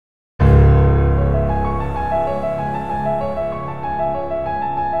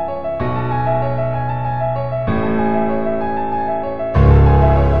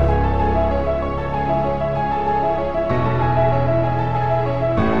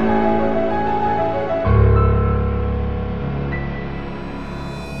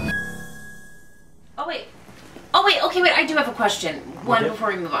question. One before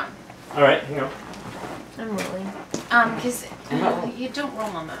we move on. Alright, hang on. I'm rolling. Because you don't roll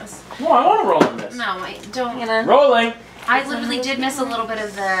on this. No, I want to roll on this. No, I don't. Rolling! I literally did miss a little bit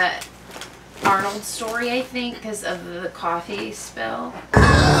of the Arnold story, I think, because of the coffee spill.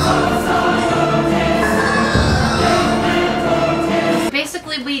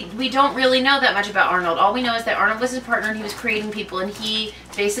 Basically, we don't really know that much about Arnold. All we know is that Arnold was his partner and he was creating people, and he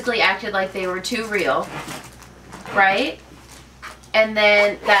basically acted like they were too real. Right? And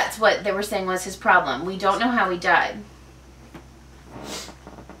then that's what they were saying was his problem. We don't know how he died.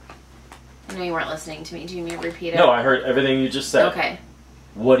 I know you weren't listening to me. Do you need me to repeat it? No, I heard everything you just said. Okay.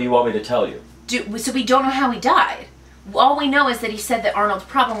 What do you want me to tell you? So we don't know how he died. All we know is that he said that Arnold's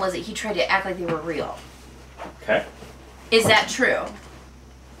problem was that he tried to act like they were real. Okay. Is that true?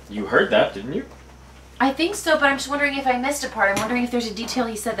 You heard that, didn't you? I think so, but I'm just wondering if I missed a part. I'm wondering if there's a detail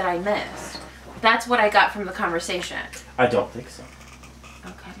he said that I missed. That's what I got from the conversation. I don't think so.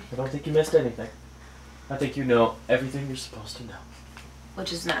 Okay. I don't think you missed anything. I think you know everything you're supposed to know.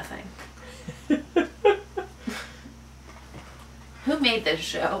 Which is nothing. Who made this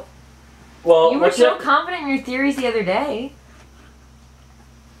show? Well, you were so confident in your theories the other day.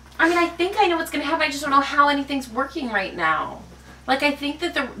 I mean, I think I know what's going to happen. I just don't know how anything's working right now. Like, I think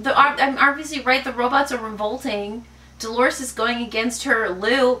that I'm obviously right. The robots are revolting. Dolores is going against her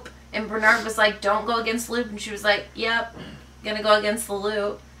loop. And Bernard was like, don't go against Loop. And she was like, yep, gonna go against the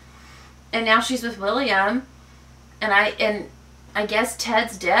Loop. And now she's with William. And I guess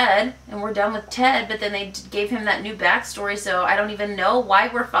Ted's dead. And we're done with Ted. But then they gave him that new backstory. So I don't even know why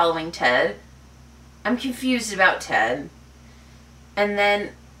we're following Ted. I'm confused about Ted. And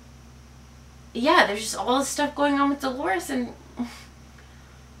then, yeah, there's just all this stuff going on with Dolores. And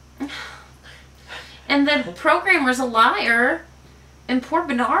the programmer's a liar. And poor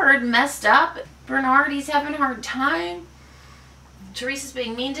Bernard messed up. Bernard, he's having a hard time. Teresa's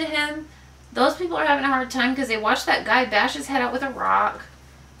being mean to him. Those people are having a hard time because they watched that guy bash his head out with a rock.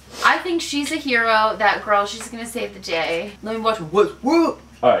 I think she's a hero. That girl, she's going to save the day. Let me watch Westworld.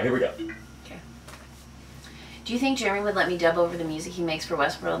 Alright, here we go. Okay. Do you think Jeremy would let me dub over the music he makes for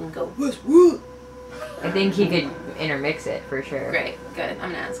Westworld and go, Westworld? I think he could intermix it for sure. Great, good.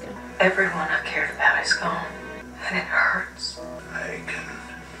 I'm going to ask him. Everyone I cared about is gone. And it hurts. I can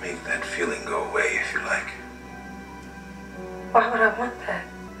make that feeling go away if you like. Why would I want that?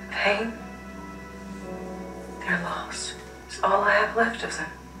 Pain? Their loss. It's all I have left of them.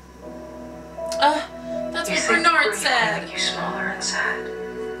 That's what Bernard said. Make you smaller and sad.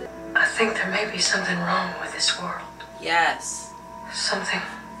 I think there may be something wrong with this world. Yes. Something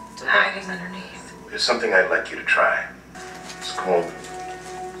hiding underneath. There's something I'd like you to try. It's called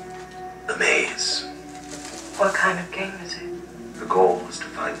the maze. What kind of game is it? The goal is to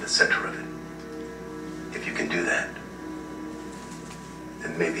find the center of it. If you can do that,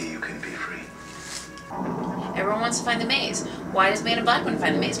 then maybe you can be free. Everyone wants to find the maze. Why does Man in Black want to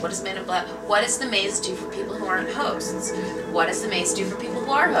find the maze? What does Man in Black? What does the maze do for people who aren't hosts? What does the maze do for people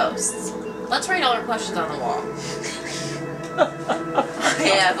who are hosts? Let's write all our questions on the wall.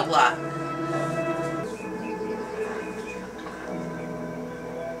 Yeah, the block.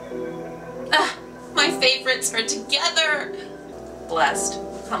 My favorites are together. Blessed,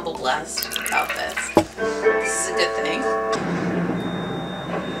 humble blessed outfits. This is a good thing.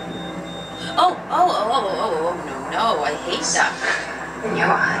 Oh, no, I hate that. In your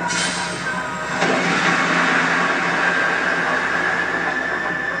eyes.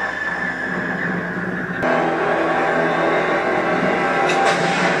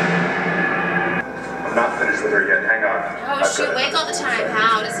 I'm not finished with her yet. Hang on. Oh, she awake all the time.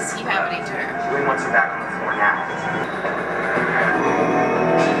 How does this keep happening to her? Julie wants you back on the floor now.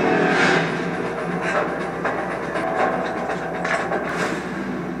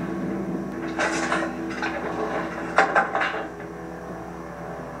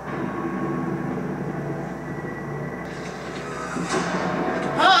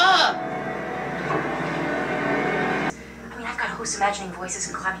 Imagining voices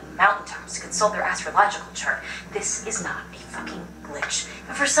and climbing mountaintops to consult their astrological chart. This is not a fucking glitch.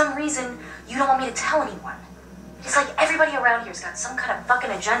 But for some reason, you don't want me to tell anyone. It's like everybody around here's got some kind of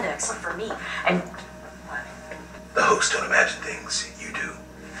fucking agenda except for me. And what? The hosts don't imagine things. You do.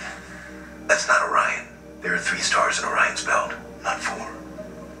 That's not Orion. There are 3 stars in Orion's belt, not 4.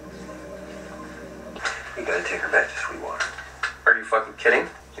 You gotta take her back to Sweetwater. Are you fucking kidding?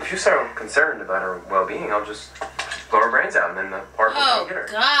 If you sound concerned about her well-being, I'll just blow her brains out and then the park will come get her.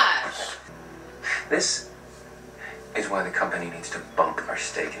 Oh, gosh. This is why the company needs to bump our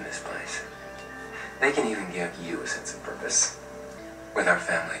stake in this place. They can even give you a sense of purpose. With our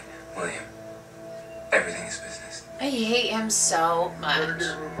family, William, everything is business. I hate him so much.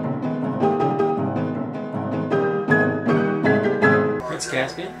 Prince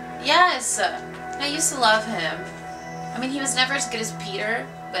Caspian? Yes! I used to love him. I mean, he was never as good as Peter,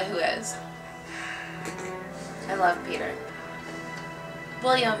 but who is? I love Peter.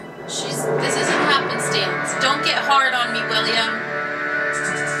 William, this isn't happenstance. Don't get hard on me, William.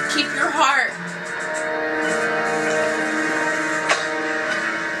 Keep your heart.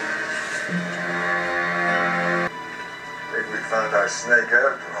 Think we found our snake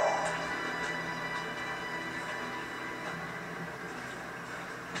after all.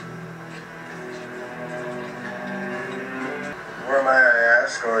 Where, may I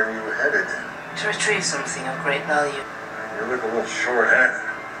ask, are you headed? To retrieve something of great value. You look a little short-handed.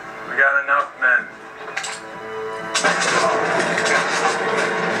 We got enough men.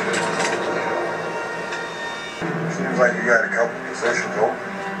 Seems like you got a couple positions open.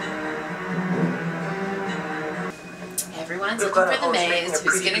 Everyone's looking for the maze.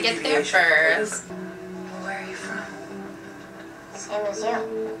 Who's gonna get there first? Where are you from? Same as you.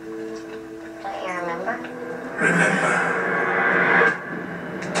 Don't you remember? Remember.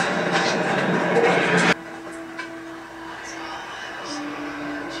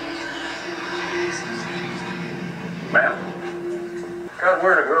 Ma'am? Got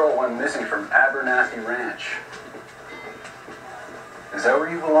word a girl went missing from Abernathy Ranch. Is that where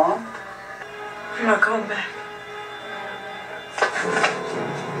you belong? I'm not going back.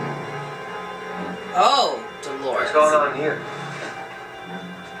 Oh, Dolores. What's going on here?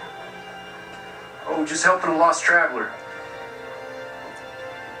 Oh, just helping a lost traveler.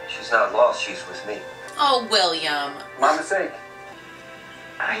 She's not lost, she's with me. Oh, William. My mistake.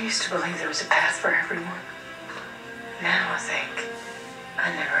 I used to believe there was a path for everyone. Now I think I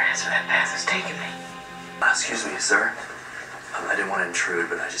never asked where that path was taking me. Excuse me, sir. I didn't want to intrude,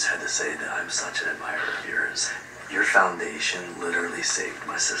 but I just had to say that I'm such an admirer of yours. Your foundation literally saved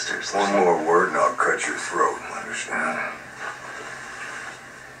my sister's life. One more word and I'll cut your throat, understand?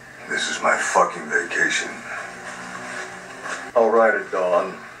 This is my fucking vacation. I'll ride at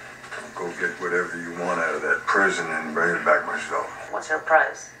dawn. I'll go get whatever you want out of that prison and bring it back myself. What's your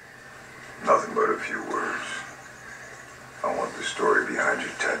price? Nothing but a few words. I want the story behind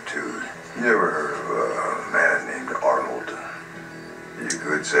your tattoo. You ever heard of a man named Arnold? You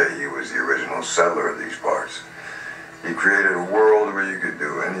could say he was the original settler of these parts. He created a world where you could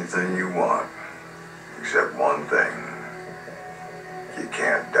do anything you want, except one thing. You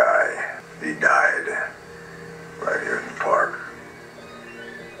can't die. He died right here in the park.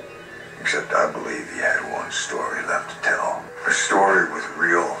 Except I believe he had one story left to tell. A story with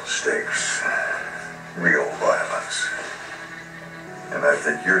real stakes, real violence. And I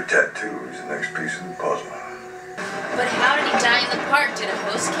think your tattoo is the next piece of the puzzle. But how did he die in the park? Did a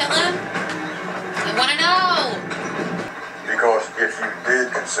host kill him? I want to know! Because if you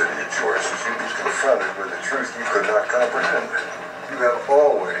did consider your choices, you was confronted with a truth you could not comprehend. You have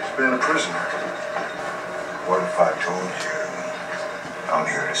always been a prisoner. What if I told you I'm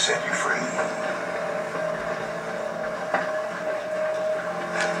here to set you free?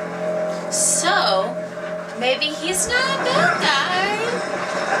 So, maybe he's not a bad guy,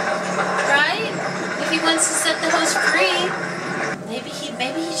 right? If he wants to set the host free, maybe he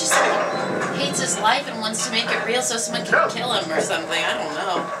just like, hates his life and wants to make it real so someone can kill him or something. I don't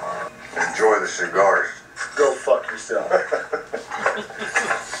know. Enjoy the cigars. Go fuck yourself.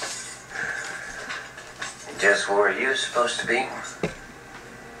 Just where you're supposed to be.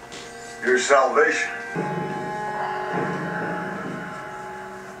 Your salvation.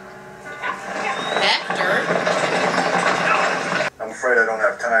 Hector? I'm afraid I don't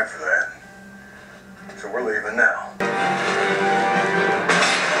have time for that. So we're leaving now.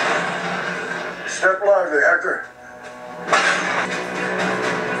 Step lively, Hector.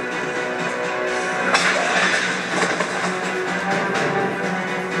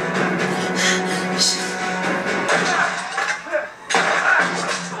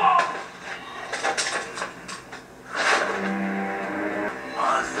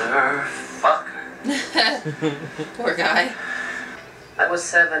 Poor guy. I was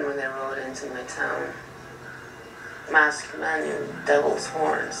 7 when they rode into my town. Masked men in devil's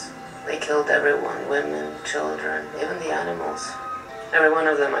horns. They killed everyone, women, children, even the animals. Every one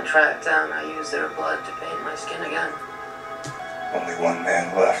of them I tracked down. I used their blood to paint my skin again. Only one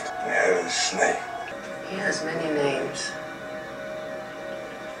man left, the head of the snake. He has many names.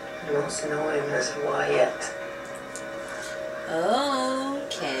 Most know him as Wyatt.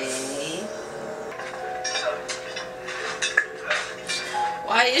 Okay.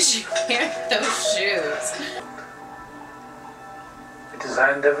 Why is she wearing those shoes? I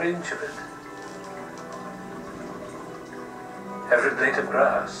designed every inch of it. every blade of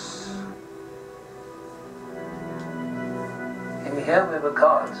grass. In here we were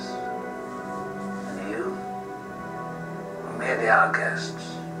gods, and you were merely our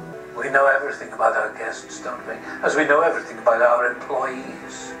guests. We know everything about our guests, don't we? As we know everything about our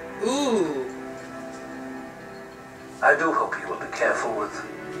employees. Ooh. I do hope you will be careful with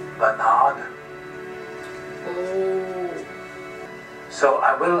Bernard. Oh. So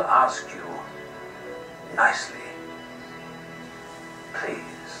I will ask you nicely,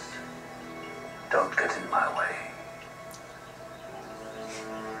 please, don't get in my way.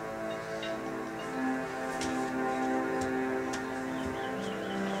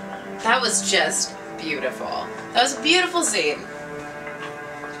 That was just beautiful. That was a beautiful scene.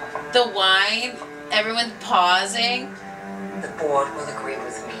 The wine, everyone pausing. The board will agree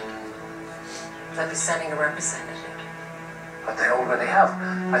with me. They'll be sending a representative. But they already have.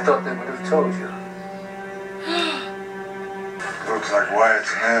 I thought they would have told you. Looks like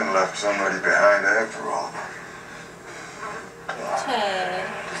Wyatt's man left somebody behind after all. Ted.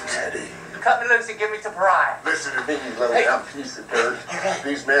 Teddy. Cut me loose and give me to Pariah. Listen to me, you low-down piece of dirt.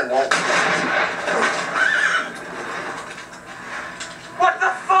 These men won't... What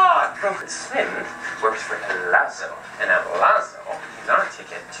the fuck? Smith works for El Lazo, and El Lazo is our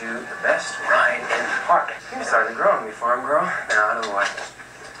ticket to the best ride in the park. You started growing before I'm grown. Now out of the way.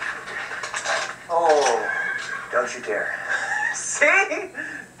 Oh, don't you dare. See?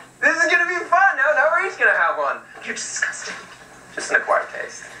 This is gonna be fun. Now we're each gonna have one. You're disgusting. Just an acquired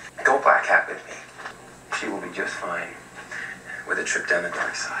taste. Go black hat with me. She will be just fine with a trip down the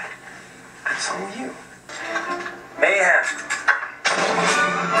dark side. And so will you. Mayhem.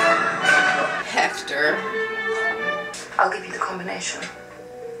 Hector. I'll give you the combination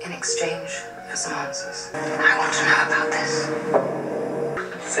in exchange for some answers. I want to know about this.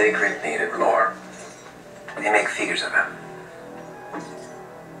 Sacred native lore. They make figures of him.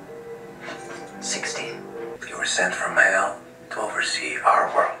 60. You were sent from hell to oversee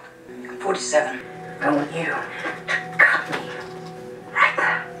our world. 47. I want you to cut me right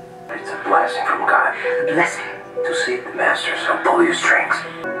there. It's a blessing from God. A blessing. To seek the masters and pull your strings.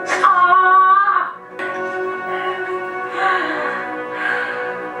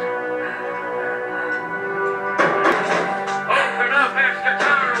 Open up,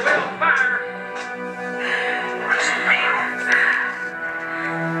 Escatara, we'll fire! Listen to me.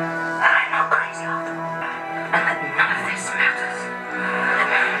 I'm not crazy, and that none of this matters.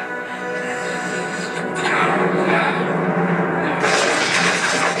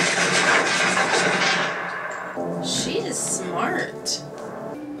 She is smart.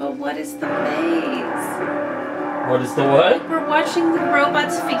 But what is the maze? What is the what? Like, we're watching the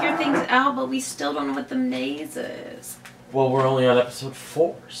robots figure things out, but we still don't know what the maze is. Well, we're only on episode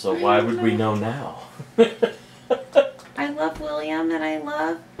 4, so why would we know now? I love William, and I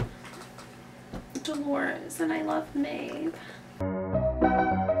love Dolores, and I love Maeve. I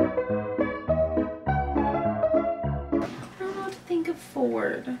don't know what to think of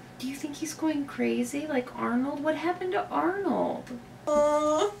Ford. Do you think he's going crazy like Arnold? What happened to Arnold?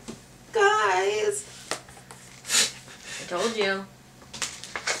 Oh, guys. I told you.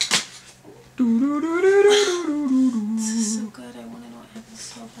 This is so good. I want to know what happened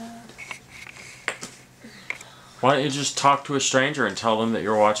so bad. Why don't you just talk to a stranger and tell them that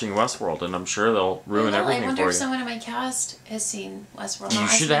you're watching Westworld, and I'm sure they'll ruin everything I wonder for if you. someone in my cast has seen Westworld. You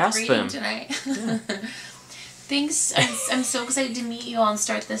should ask them tonight. Yeah. Thanks. I'm so excited to meet you all and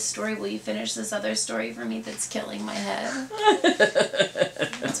start this story. Will you finish this other story for me that's killing my head?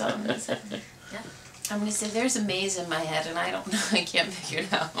 That's all I'm gonna say. Yeah. I'm gonna say there's a maze in my head, and I don't know. I can't figure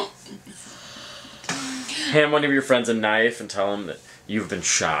it out. Hand one of your friends a knife and tell them that you've been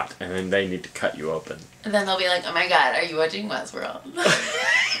shot, and then they need to cut you open. And then they'll be like, "Oh my God, are you watching Westworld?"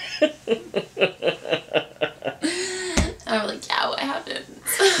 And I'm like, "Yeah, what happened?"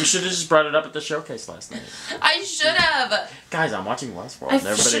 You should have just brought it up at the showcase last night. I should have. Guys, I'm watching Westworld.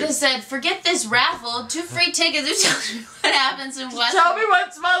 I should have said, "Forget this raffle. 2 free tickets. Who tells me what happens in Westworld?" Tell me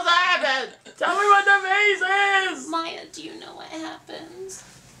what's supposed to happen. Tell me what the maze is. Maya, do you know what happens?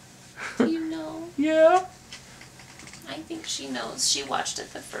 Do you know? Yeah. I think she knows. She watched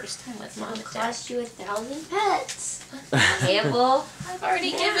it the first time with Mom and It'll Dad. cost you 1,000 pets. Campbell. I've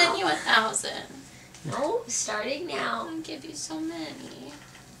already given you 1,000. No, starting now. I'll give you so many.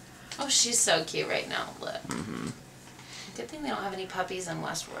 Oh, she's so cute right now. Look. Mm-hmm. Good thing they don't have any puppies in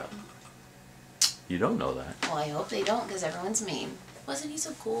Westworld. You don't know that. Well, I hope they don't, because everyone's mean. Wasn't he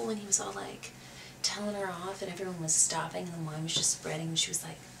so cool when he was all like telling her off and everyone was stopping and the wine was just spreading and she was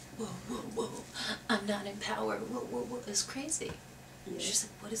like, "Whoa, whoa, whoa, I'm not in power, whoa, whoa, whoa." It was crazy. Yeah. She's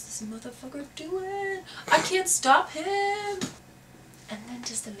like, "What is this motherfucker doing? I can't stop him." And then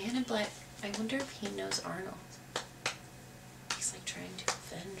does the man in black, I wonder if he knows Arnold. He's like trying to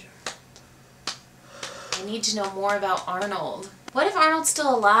avenge Arnold. I need to know more about Arnold. What if Arnold's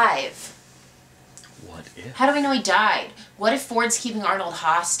still alive? What if? How do we know he died? What if Ford's keeping Arnold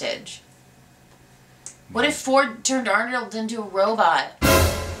hostage? What if Ford turned Arnold into a robot?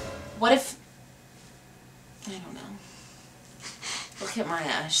 What if... I don't know. Look at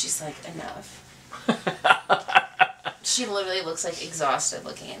Maya. She's like, enough. She literally looks like exhausted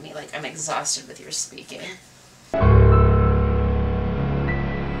looking at me. Like, I'm exhausted with your speaking.